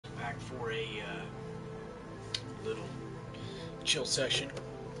chill section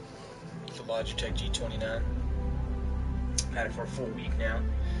with the Logitech G29. I've had it for a full week now.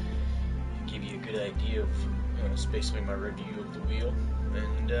 Give you a good idea of, it's basically my review of the wheel,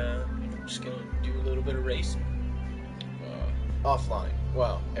 and I'm just gonna do a little bit of racing offline.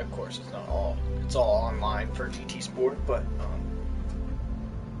 Well, of course, it's not all. It's all online for GT Sport, but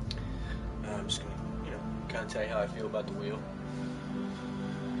I'm just gonna, kind of tell you how I feel about the wheel.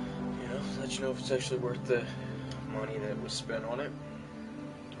 Let you know if it's actually worth the money that was spent on it.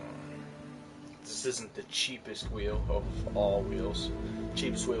 This isn't the cheapest wheel of all wheels.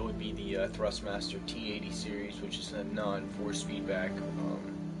 Cheapest wheel would be the Thrustmaster T80 series, which is a non-force feedback.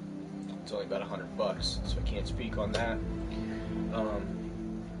 It's only about $100, so I can't speak on that.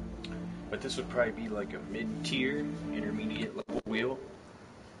 But this would probably be like a mid-tier, intermediate level wheel.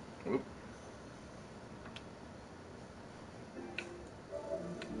 Whoop.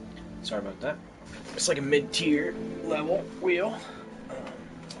 Sorry about that. It's like a mid-tier level wheel.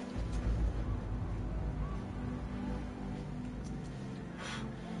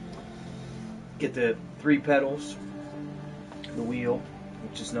 Get the 3 pedals, the wheel,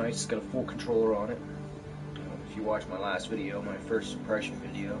 which is nice. It's got a full controller on it. If you watched my last video, my first impression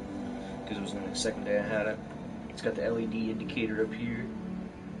video, because it was only the second day I had it, it's got the LED indicator up here.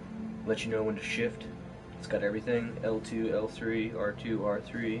 Let you know when to shift. It's got everything: L2, L3, R2,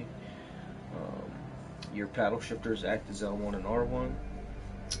 R3. Your paddle shifters act as L1 and R1.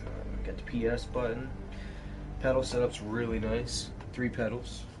 Got the PS button. Pedal setup's really nice. 3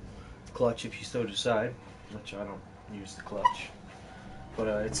 pedals. Clutch if you so decide, which I don't use the clutch. But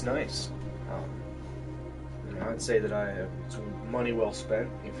it's nice. I'd say that it's money well spent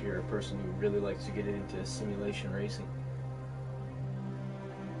if you're a person who really likes to get into simulation racing.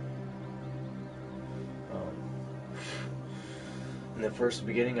 In the first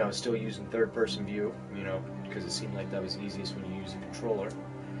beginning, I was still using third-person view, because it seemed like that was easiest when you use a controller.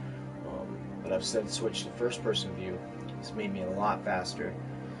 But I've since switched to first-person view. It's made me a lot faster.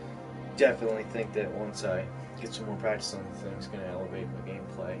 Definitely think that once I get some more practice on the thing, it's going to elevate my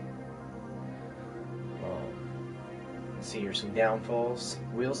gameplay. Let's see, here's some downfalls.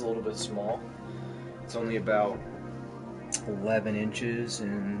 The wheel's a little bit small. It's only about 11 inches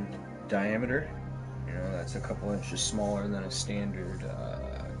in diameter. That's a couple inches smaller than a standard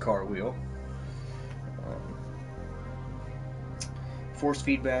car wheel. Force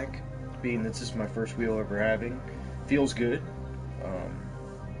feedback, being that this is my first wheel ever having, feels good.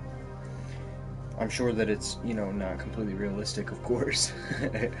 I'm sure that it's, not completely realistic, of course.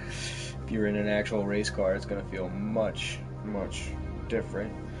 If you're in an actual race car, it's going to feel much, much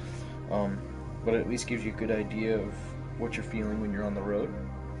different. But it at least gives you a good idea of what you're feeling when you're on the road,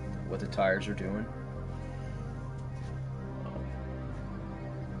 what the tires are doing.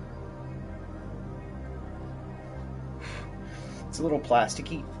 It's a little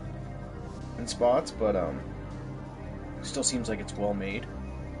plasticky in spots, but still seems like it's well made.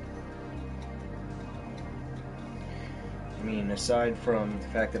 I mean, aside from the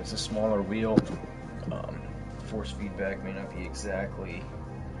fact that it's a smaller wheel, force feedback may not be exactly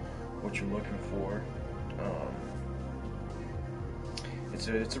what you're looking for.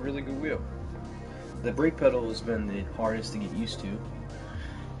 It's a really good wheel. The brake pedal has been the hardest to get used to.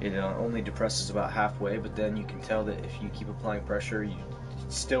 It only depresses about halfway, but then you can tell that if you keep applying pressure, it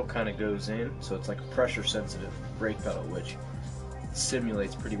still kind of goes in. So it's like a pressure-sensitive brake pedal, which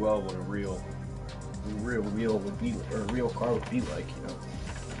simulates pretty well what a real wheel would be, or a real car would be like.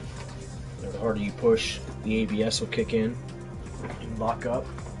 The harder you push, the ABS will kick in and lock up.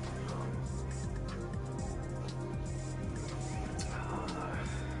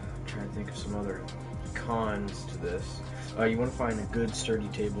 I'm trying to think of some other cons to this. You want to find a good sturdy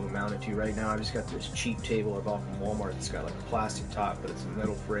table to mount it to. Right now I just got this cheap table I bought from Walmart. It's got like a plastic top, but it's a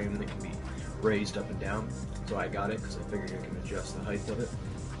metal frame that can be raised up and down. So I got it because I figured I can adjust the height of it.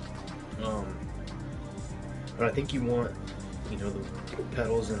 But I think you want, the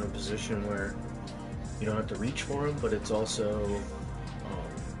pedals in a position where you don't have to reach for them, but it's also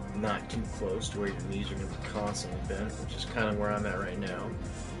not too close to where your knees are going to be constantly bent, which is kind of where I'm at right now.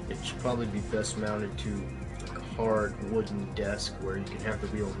 It should probably be best mounted to like a hard wooden desk where you can have the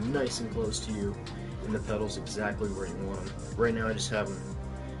wheel nice and close to you and the pedals exactly where you want them. Right now I just have them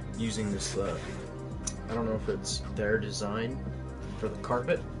using this, I don't know if it's their design for the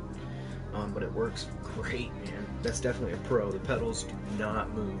carpet, but it works great, man. That's definitely a pro. The pedals do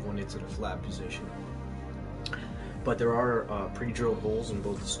not move when it's in a flat position. But there are pre-drilled holes in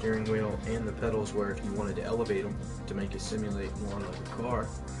both the steering wheel and the pedals where if you wanted to elevate them to make it simulate more like a car,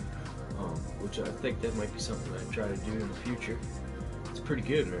 which I think that might be something I'd try to do in the future. It's pretty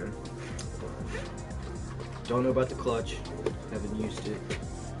good, man. Don't know about the clutch. Haven't used it.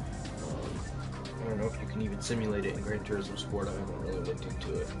 I don't know if you can even simulate it in Gran Turismo Sport. I haven't really looked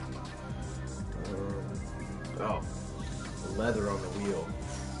into it. Oh, the leather on the wheel.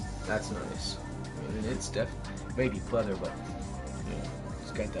 That's nice. I mean, it's maybe leather, but you know,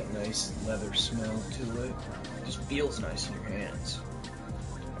 it's got that nice leather smell to it. It just feels nice in your hands.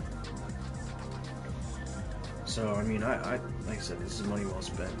 So I mean, I like I said, this is money well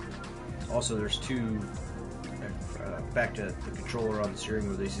spent. Also, there's two. Back to the controller on the steering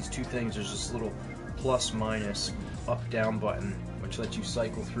wheel. There's these two things. There's this little plus minus up down button, which lets you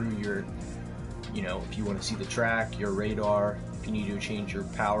cycle through your, you know, if you want to see the track, your radar, if you need to change your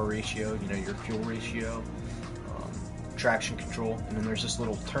power ratio, you know, your fuel ratio, traction control, and then there's this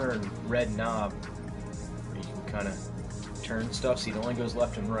little turn red knob where you can kind of turn stuff. See, it only goes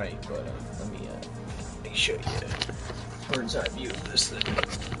left and right, but let me show you a bird's eye view of this thing.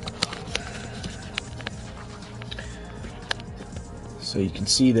 So you can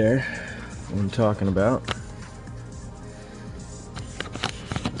see there what I'm talking about.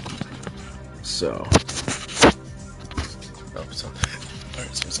 So, oh, it's on.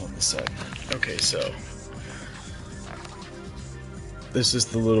 Alright, so it's on this side. Okay, so this is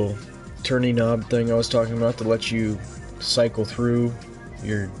the little turning knob thing I was talking about to let you cycle through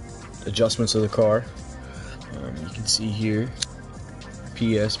your adjustments of the car. You can see here,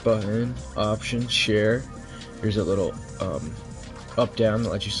 PS button, options, share. Here's a little up down that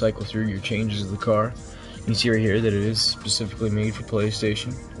lets you cycle through your changes of the car. You can see right here that it is specifically made for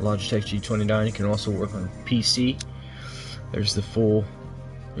PlayStation. Logitech G29. It can also work on PC. There's the full,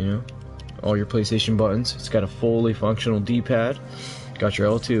 you know, all your PlayStation buttons. It's got a fully functional D-pad. Got your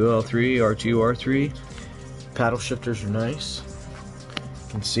L2, L3, R2, R3. Paddle shifters are nice.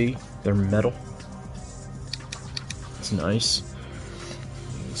 You can see they're metal. It's nice.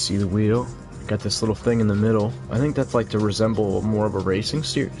 You can see the wheel. Got this little thing in the middle. I think that's like to resemble more of a racing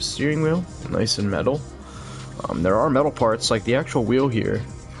steering wheel. Nice and metal. There are metal parts like the actual wheel here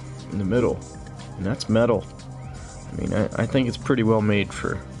in the middle, and that's metal. I mean, I think it's pretty well made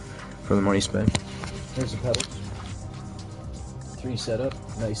for the money spent. There's the pedals. 3 setup.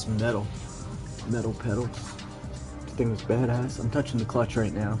 Nice metal pedals. This thing is badass. I'm touching the clutch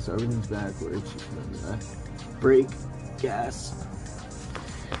right now, so everything's backwards. Brake, gas.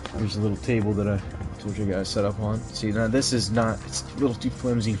 There's a little table that I told you guys set up on. See, now this is not, it's a little too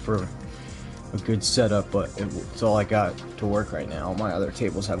flimsy for a good setup, but it's all I got to work right now. My other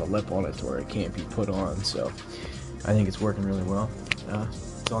tables have a lip on it to where it can't be put on, so I think it's working really well.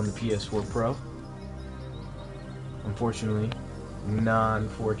 It's on the PS4 Pro. Unfortunately,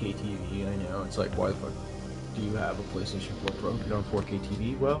 non-4K TV. I know, it's like, why the fuck do you have a PlayStation 4 Pro if you don't have 4K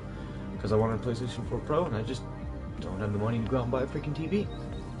TV? Well, because I wanted a PlayStation 4 Pro and I just don't have the money to go out and buy a freaking TV.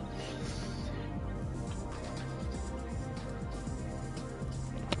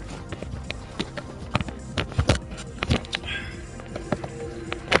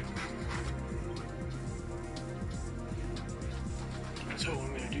 So what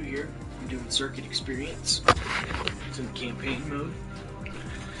I'm going to do here, I'm doing circuit experience. It's in campaign mode.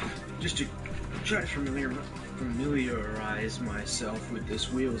 Just to try to familiarize myself with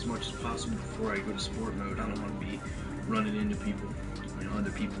this wheel as much as possible before I go to sport mode. I don't want to be running into people. You know,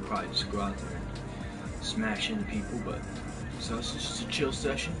 other people probably just go out there and smash into people, but so it's just a chill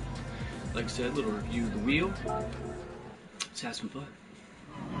session. Like I said, a little review of the wheel. Let's have some fun.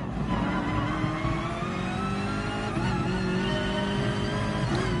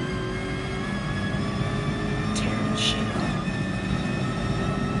 Tearing shit up.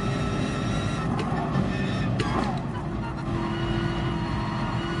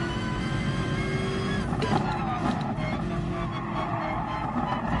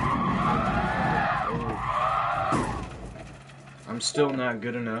 I'm still not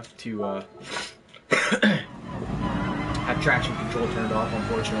good enough to have traction control turned off,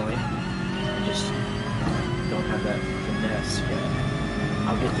 unfortunately. I just don't have that finesse yet.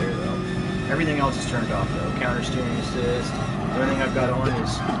 I'll get there though. Everything else is turned off though. Counter steering assist. The only thing I've got on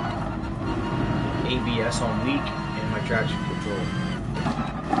is ABS on weak and my traction control.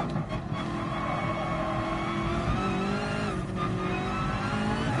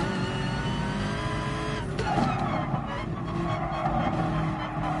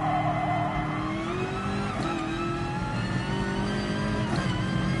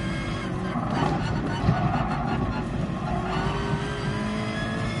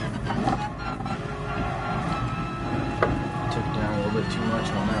 Too much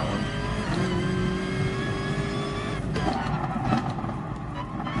on that one.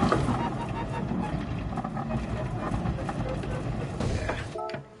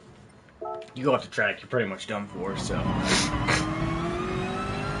 you go off the track, you're pretty much done for. So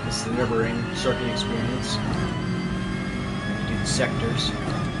this is the Nürburgring circuit experience. You do the sectors.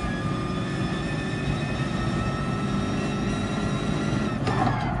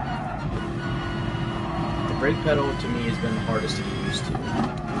 The brake pedal to me has been the hardest to get used to.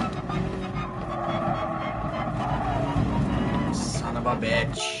 Son of a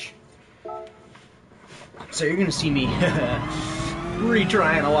bitch. So you're gonna see me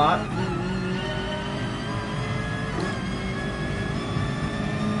retrying a lot.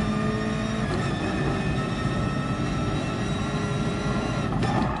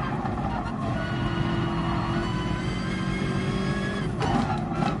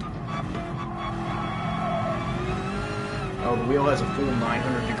 Oh, the wheel has a full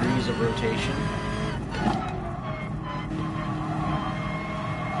 900 degrees of rotation.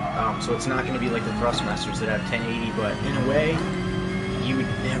 So it's not going to be like the Thrustmasters that have 1080, but in a way, you would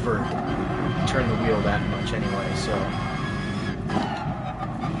never turn the wheel that much anyway, so.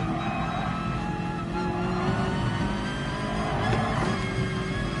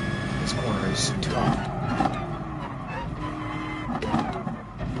 This corner is tough.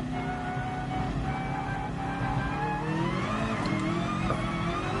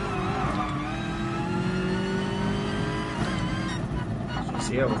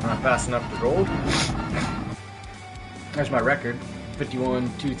 See, I was not fast enough for gold. There's my record,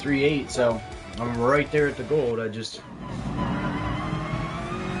 51.238. So I'm right there at the gold. I just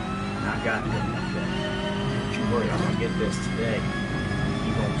not gotten good enough yet. Don't you worry, I'm gonna get this today.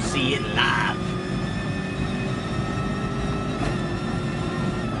 You gonna see it live.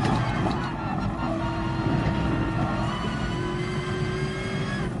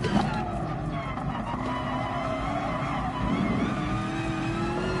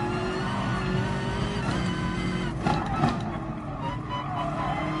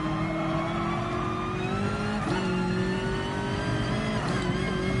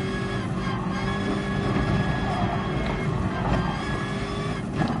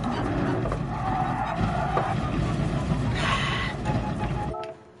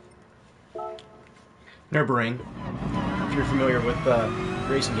 Nürburgring. If you're familiar with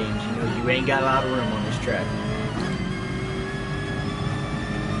racing games, you know you ain't got a lot of room on this track.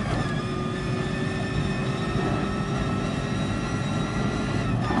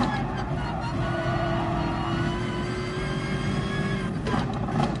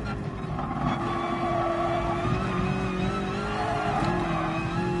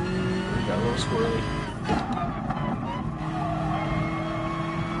 Got a little squirrely.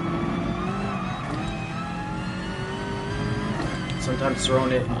 Sometimes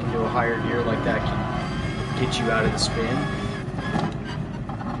throwing it into a higher gear like that can get you out of the spin.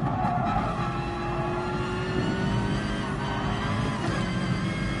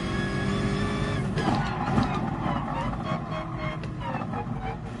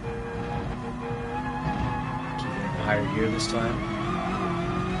 Keep it in a higher gear this time.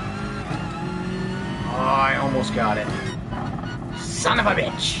 Oh, I almost got it. Son of a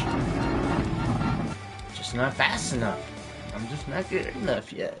bitch! Just not fast enough. I'm just not good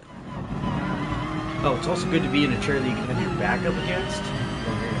enough yet. Oh, it's also good to be in a chair that you can have your back up against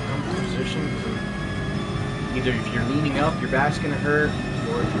when you're in a comfortable position. Either if you're leaning up, your back's going to hurt,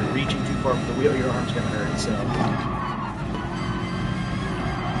 or if you're reaching too far for the wheel, your arm's going to hurt. So.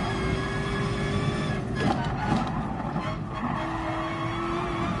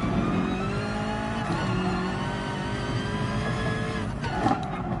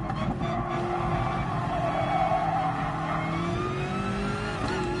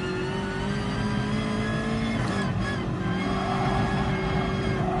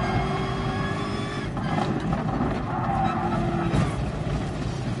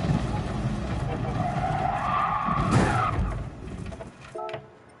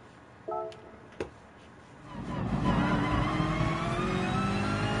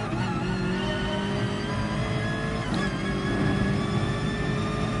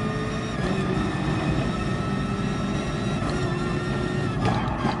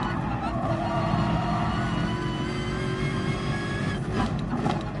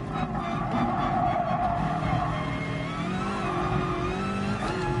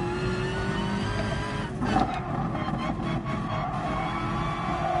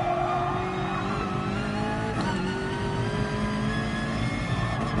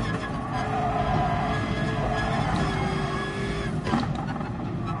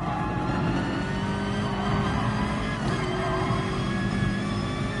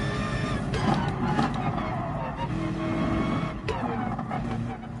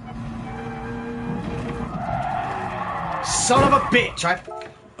 Son of a bitch!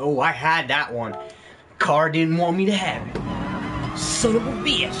 Oh, I had that one. Car didn't want me to have it. Son of a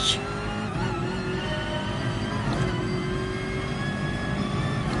bitch.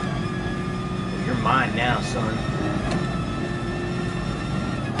 You're mine now, son.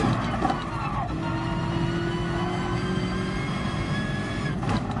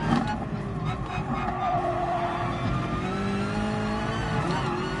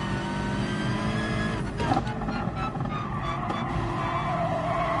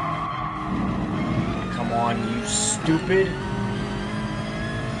 Come on, you stupid.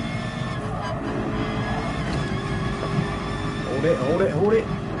 Hold it, hold it, hold it.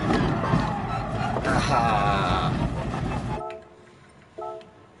 Aha.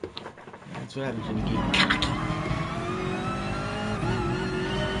 That's what happens when you get cocky.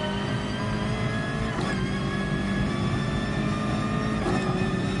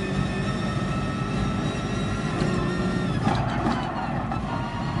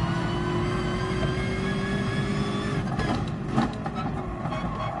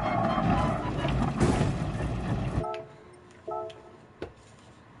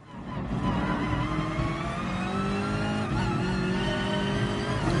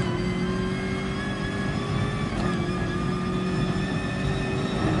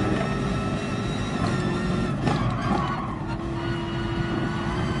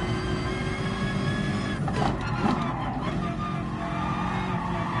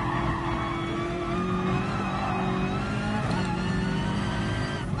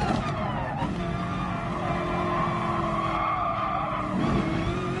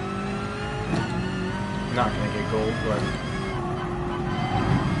 I'm not gonna get gold, but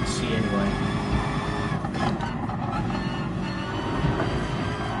let's see anyway.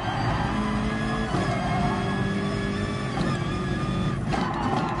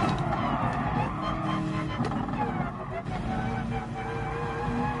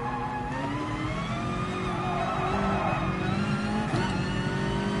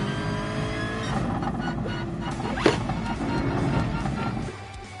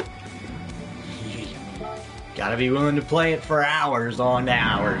 Gotta be willing to play it for hours on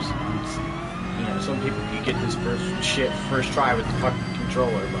hours. You know, some people can get this first try with the fucking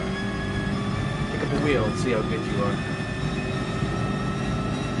controller, but pick up a wheel and see how good you are.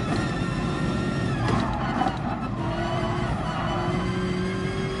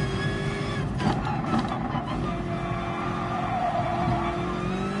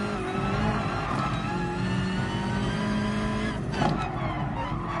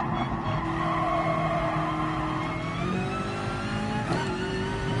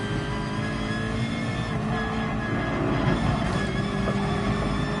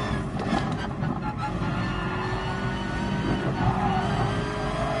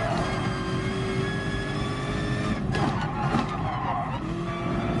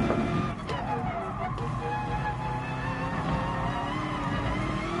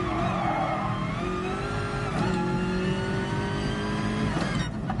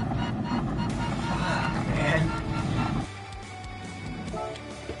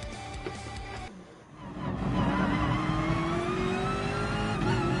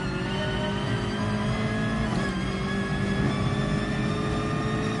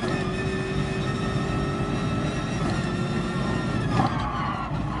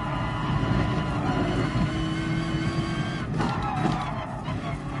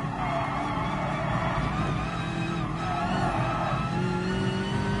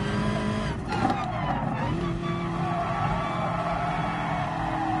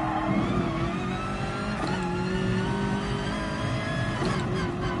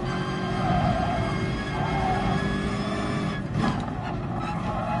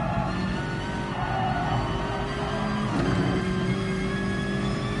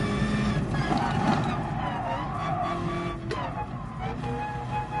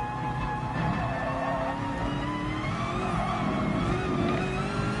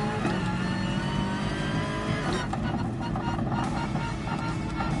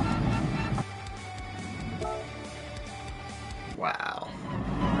 Wow.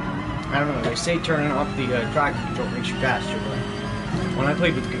 I don't know, they say turning off the traction control makes you faster, but when I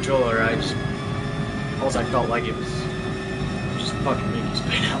played with the controller, all I felt like it was just fucking make you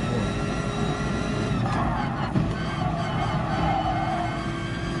spit out more.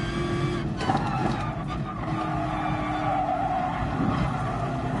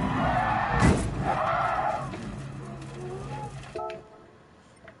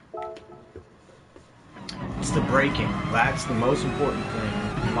 It's the braking. That's the most important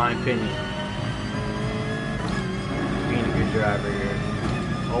thing, in my opinion. Being a good driver here.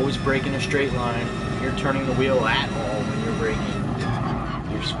 Always brake in a straight line. If you're turning the wheel at all when you're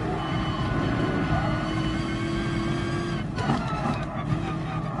braking, you're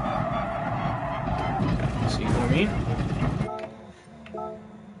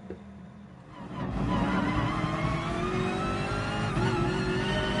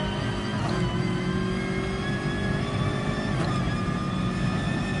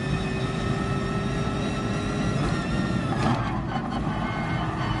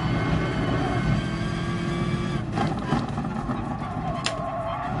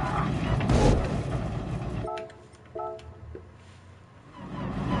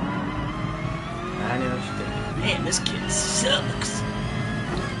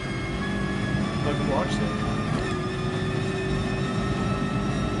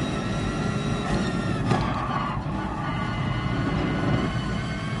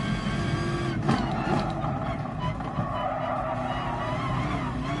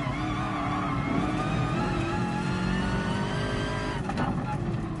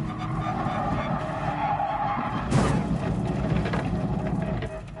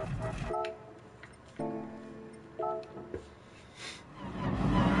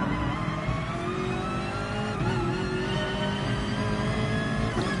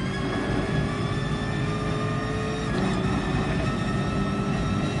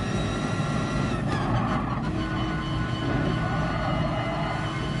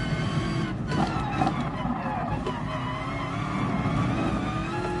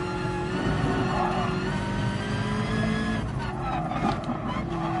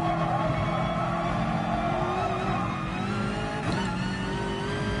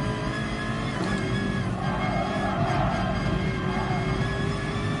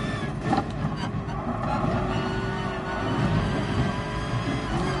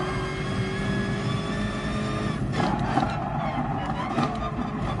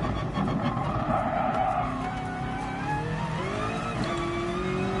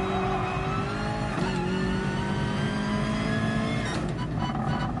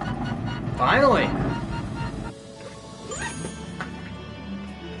Finally!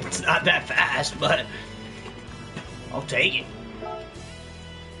 It's not that fast, but I'll take it.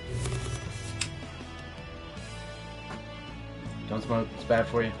 Don't smoke, it's bad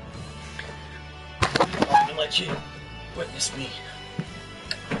for you. I'm gonna let you witness me.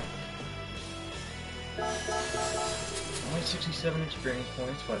 Only 67 experience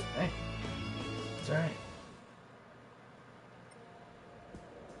points, but hey, it's alright.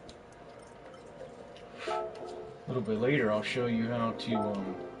 A little bit later, I'll show you how to,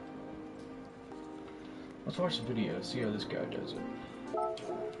 let's watch the video, see how this guy does it.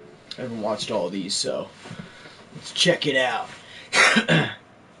 I haven't watched all of these, so let's check it out.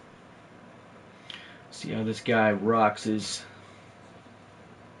 See how this guy rocks his...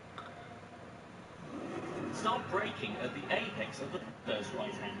 Start braking at the apex of the first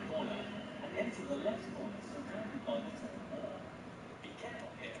right-hand corner and enter the left corner surrounded by the turn wall. Be careful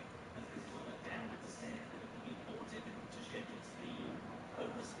here, as this will look downward stairs that can be more difficult to schedule speed,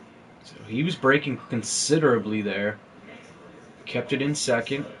 overspeed. So he was braking considerably there. Kept it in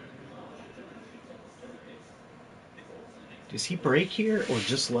second. Does he brake here or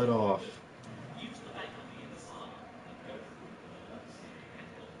just let off?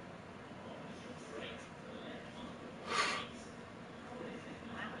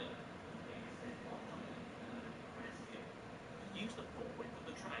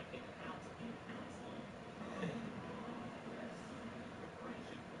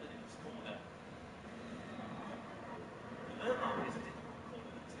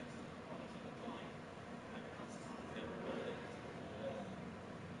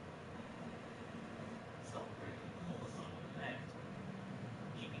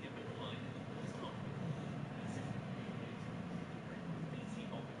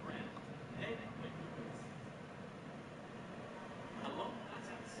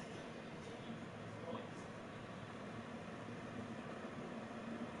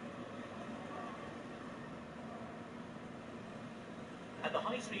 At the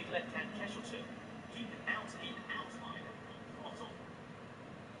high-speed left-hand casualty, keep it out in outline on throttle.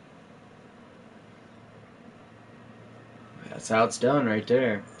 That's how it's done right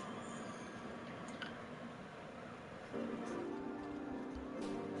there.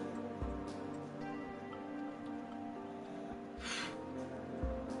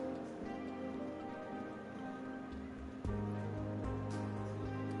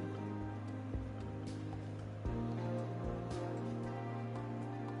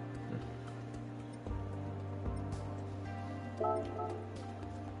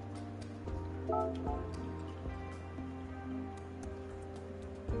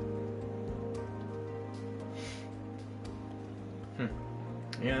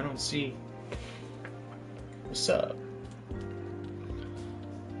 Yeah, I don't see. What's up?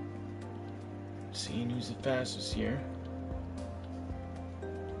 Seeing who's the fastest here.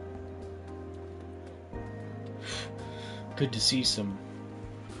 Good to see some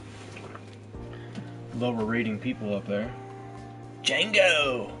lower rating people up there.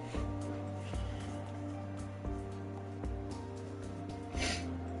 Django!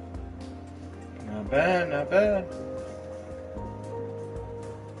 Not bad, not bad.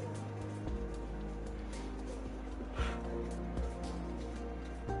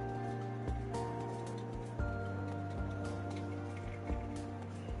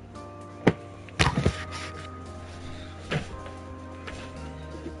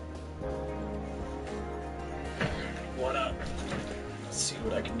 What up? Let's see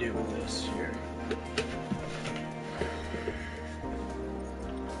what I can do with this here.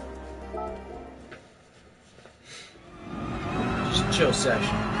 Just a chill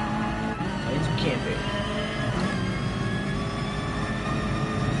session. Playing some camping.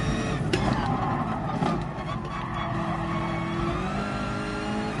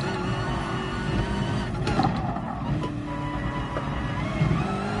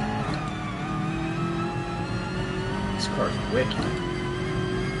 This car's wicked.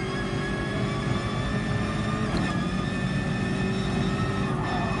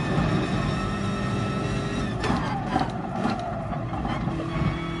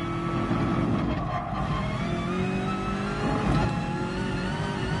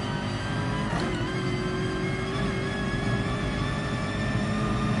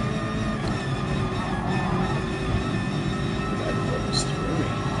 That goes through me.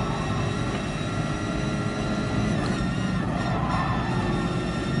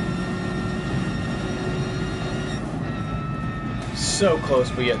 So close,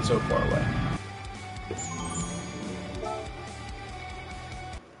 but yet so far away.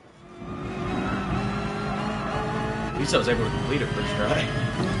 least I was able to complete it first try.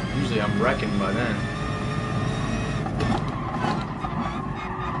 Usually I'm wrecking by then.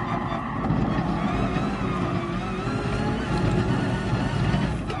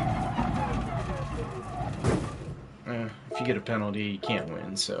 If you get a penalty, you can't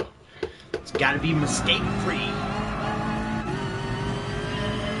win, so it's gotta be mistake-free.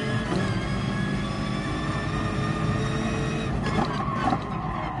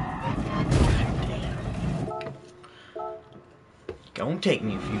 Gonna take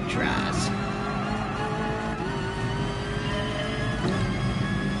me a few tries.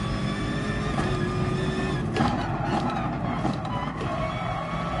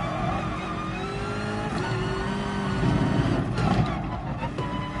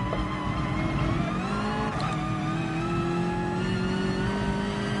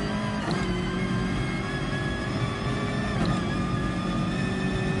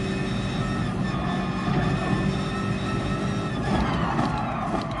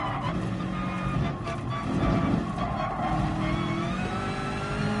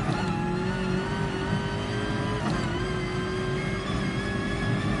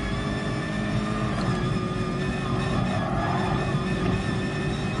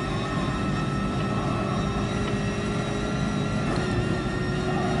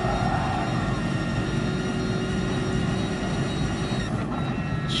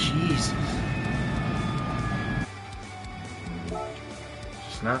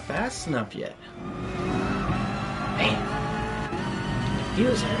 Not fast enough yet. Man, it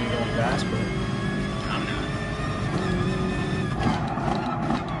feels like I'm going fast, but I'm not.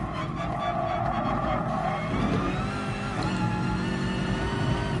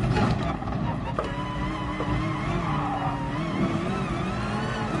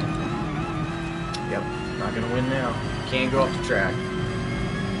 Yep, not gonna win now. Can't go off the track.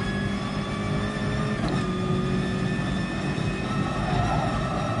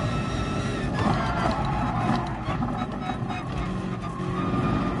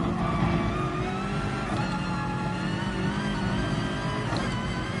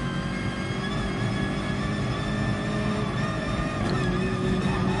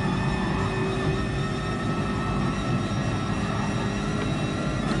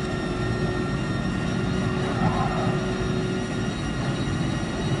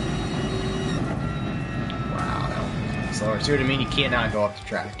 See what I mean? You cannot go off the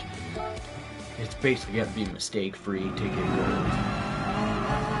track. It's basically got to be mistake-free to get gold.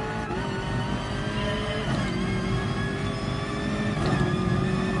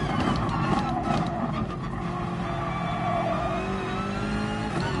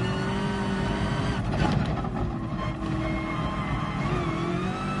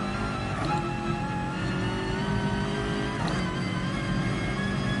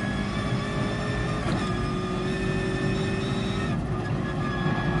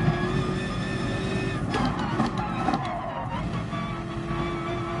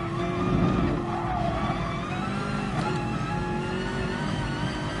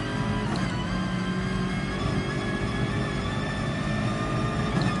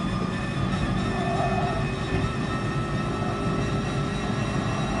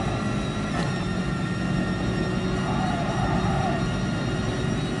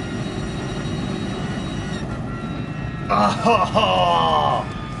 Oh,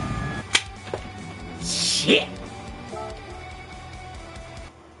 shit!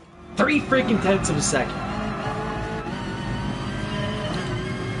 3 freaking tenths of a second.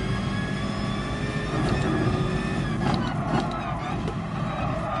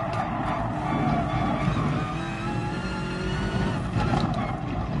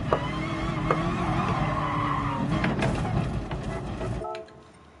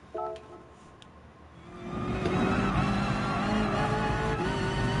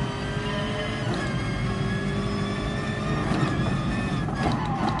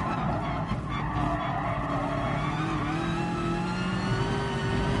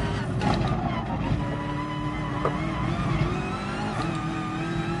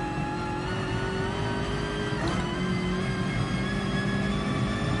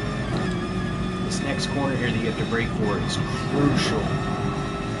 Next corner here that you have to brake for is crucial.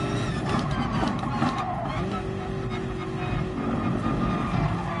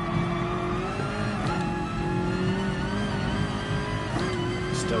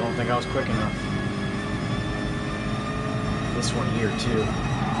 Still don't think I was quick enough. This one here too.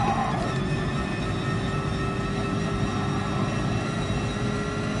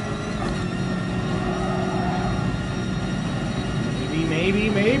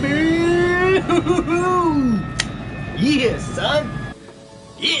 Maybe. Yeah, son.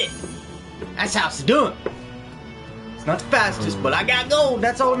 Yeah. That's how it's done. It's not the fastest, but I got gold.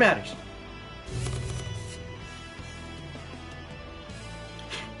 That's all that matters.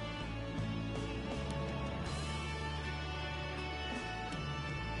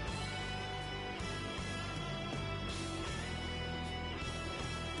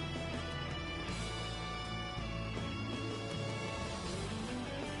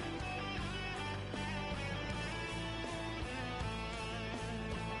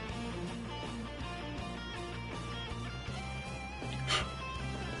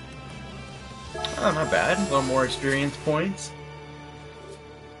 Oh, not bad. A little more experience points.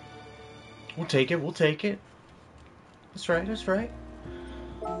 We'll take it, we'll take it. That's right, that's right.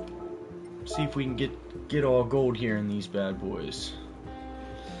 See if we can get all gold here in these bad boys.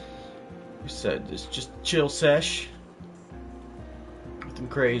 We said this just chill sesh. Nothing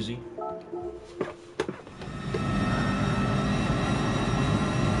crazy.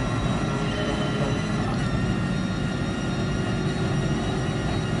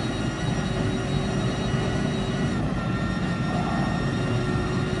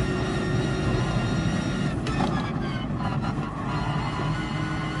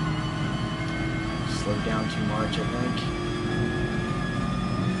 Slow down too much, I think.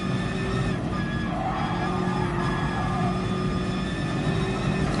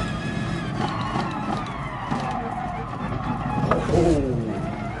 Oh!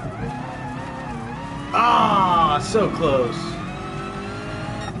 Ah, so close.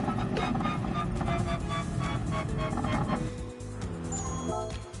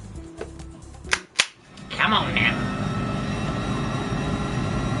 Come on now.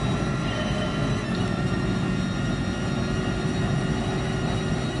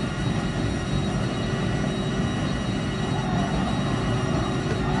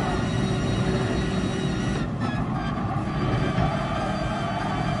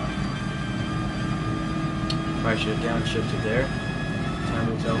 Probably should have downshifted there. Time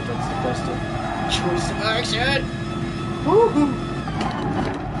will tell if that's the best choice of action. Woohoo!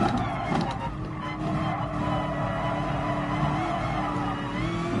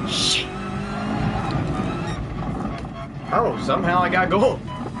 Shit. Oh, somehow I got gold.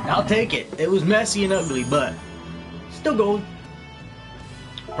 I'll take it. It was messy and ugly, but still gold.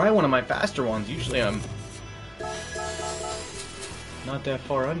 Probably one of my faster ones. Usually I'm not that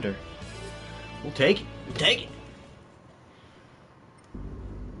far under. We'll take it. We'll take it.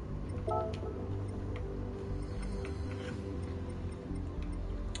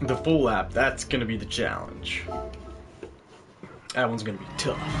 The full lap, that's gonna be the challenge. That one's gonna be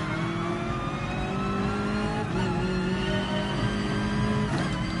tough.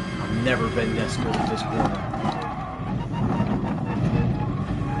 I've never been this good at this corner.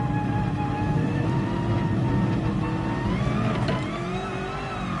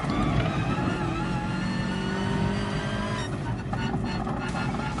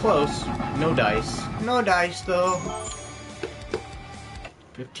 Close. No dice. No dice, though.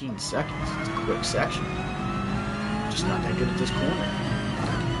 15 seconds. It's a quick section. Just not that good at this corner.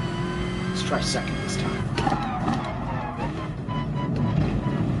 Let's try second this time.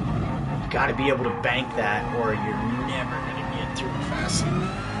 You gotta be able to bank that, or you're never gonna get through it fast enough.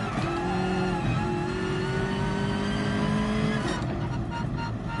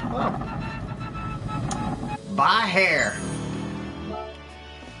 Well, by hair.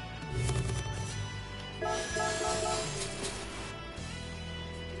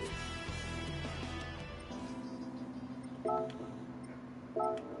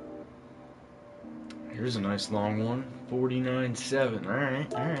 Here's a nice long one. 49.7.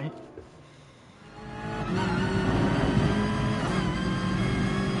 Alright, alright.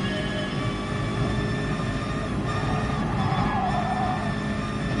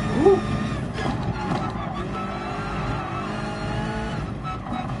 Woo!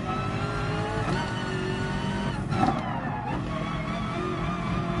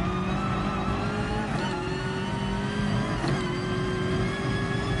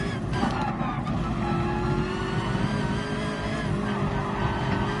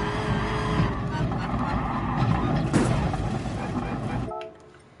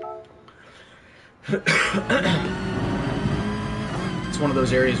 It's one of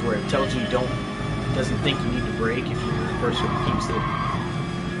those areas where it tells you doesn't think you need to brake if you're the person who keeps the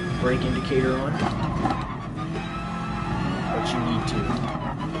brake indicator on. But you need to.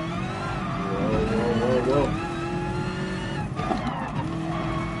 Whoa, whoa, whoa, whoa.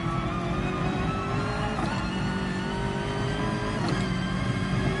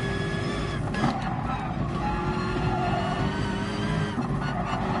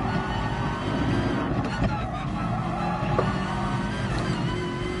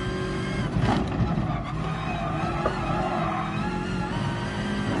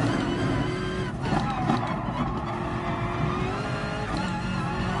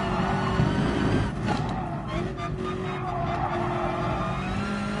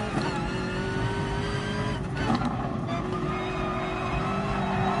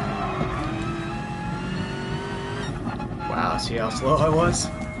 See how slow I was?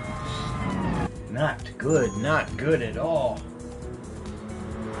 Not good at all.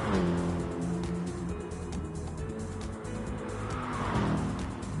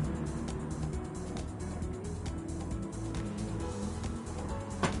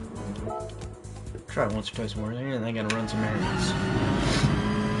 Try it once or twice more, and I gotta run some errands.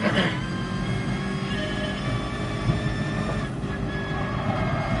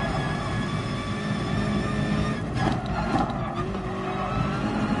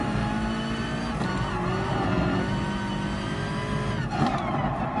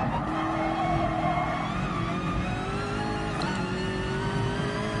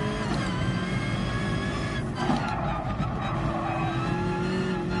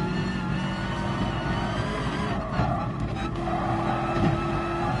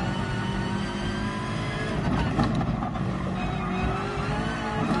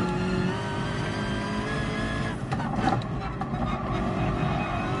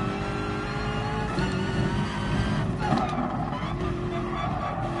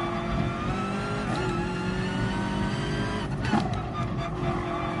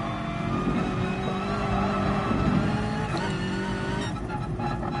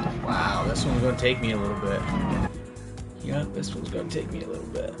 This one's gonna take me a little bit. Yeah, this one's gonna take me a little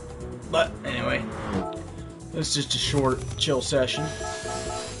bit. But anyway, this is just a short, chill session.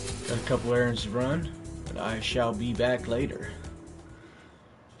 Got a couple errands to run, but I shall be back later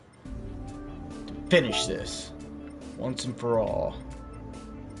to finish this once and for all.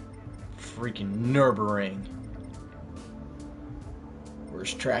 Freaking Nürburgring.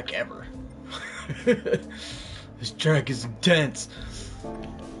 Worst track ever. This track is intense.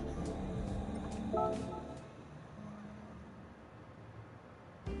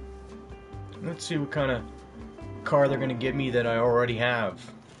 Let's see what kind of car they're going to give me that I already have.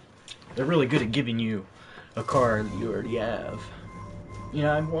 They're really good at giving you a car that you already have. You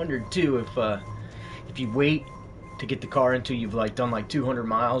know, I've wondered too if you wait to get the car until you've done 200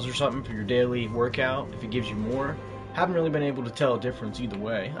 miles or something for your daily workout, if it gives you more. Haven't really been able to tell a difference either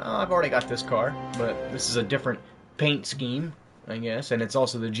way. I've already got this car, but this is a different paint scheme, I guess, and it's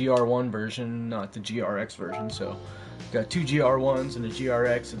also the GR1 version, not the GRX version, so got two GR1s and a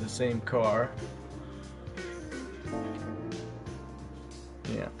GRX of the same car.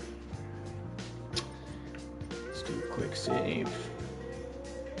 Yeah. Let's do a quick save.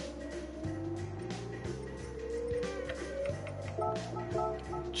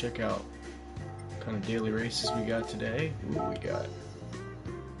 Check out what kind of daily races we got today. Ooh, we got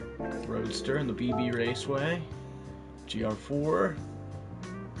Roadster in the BB Raceway, GR4,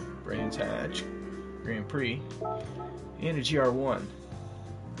 Brands Hatch Grand Prix, and a GR1,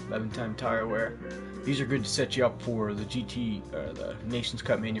 11-time tire wear. These are good to set you up for the the Nations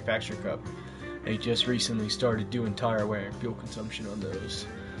Cup Manufacturer Cup. They just recently started doing tire wear and fuel consumption on those.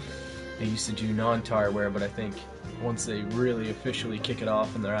 They used to do non-tire wear, but I think once they really officially kick it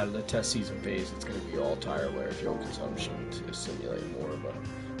off and they're out of the test season phase, it's going to be all tire wear, fuel consumption to simulate more of a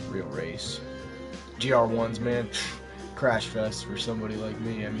real race. GR1s, man, crash fest for somebody like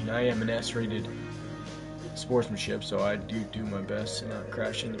me. I mean, I am an S-rated sportsmanship, so I do my best to not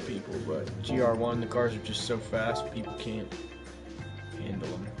crash into people, but GR1, the cars are just so fast, people can't handle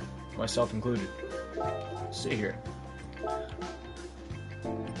them, myself included. Let's see here.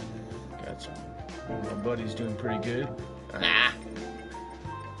 Got some, my buddy's doing pretty good. Ah.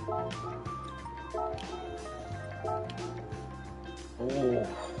 Oh,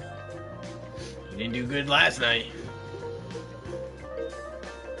 he didn't do good last night.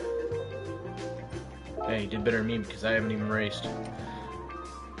 Hey, he did better than me because I haven't even raced.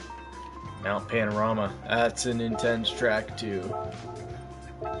 Mount Panorama. That's an intense track too.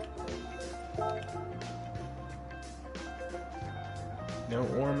 No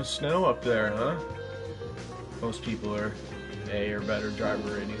warm snow up there, huh? Most people are A or better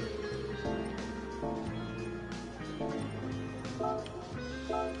driver rating.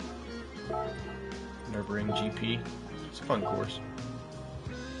 Nürburgring GP. It's a fun course.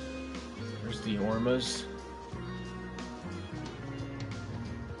 There's the Ormas.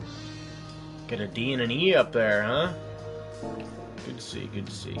 Get a D and an E up there, huh? Good to see, good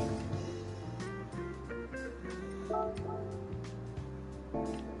to see.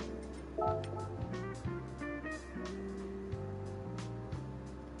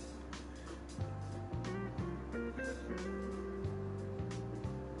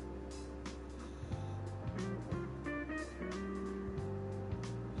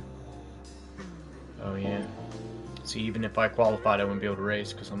 Oh yeah. See, even if I qualified, I wouldn't be able to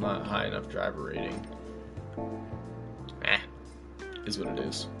race because I'm not high enough driver rating. Is what it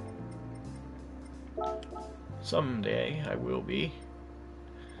is. Someday I will be.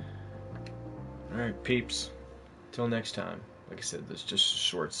 Alright, peeps. Till next time. Like I said, this is just a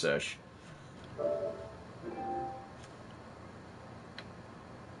short sesh.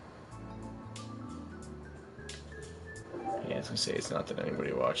 Yeah, I was gonna say it's not that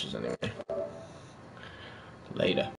anybody watches anyway. Later.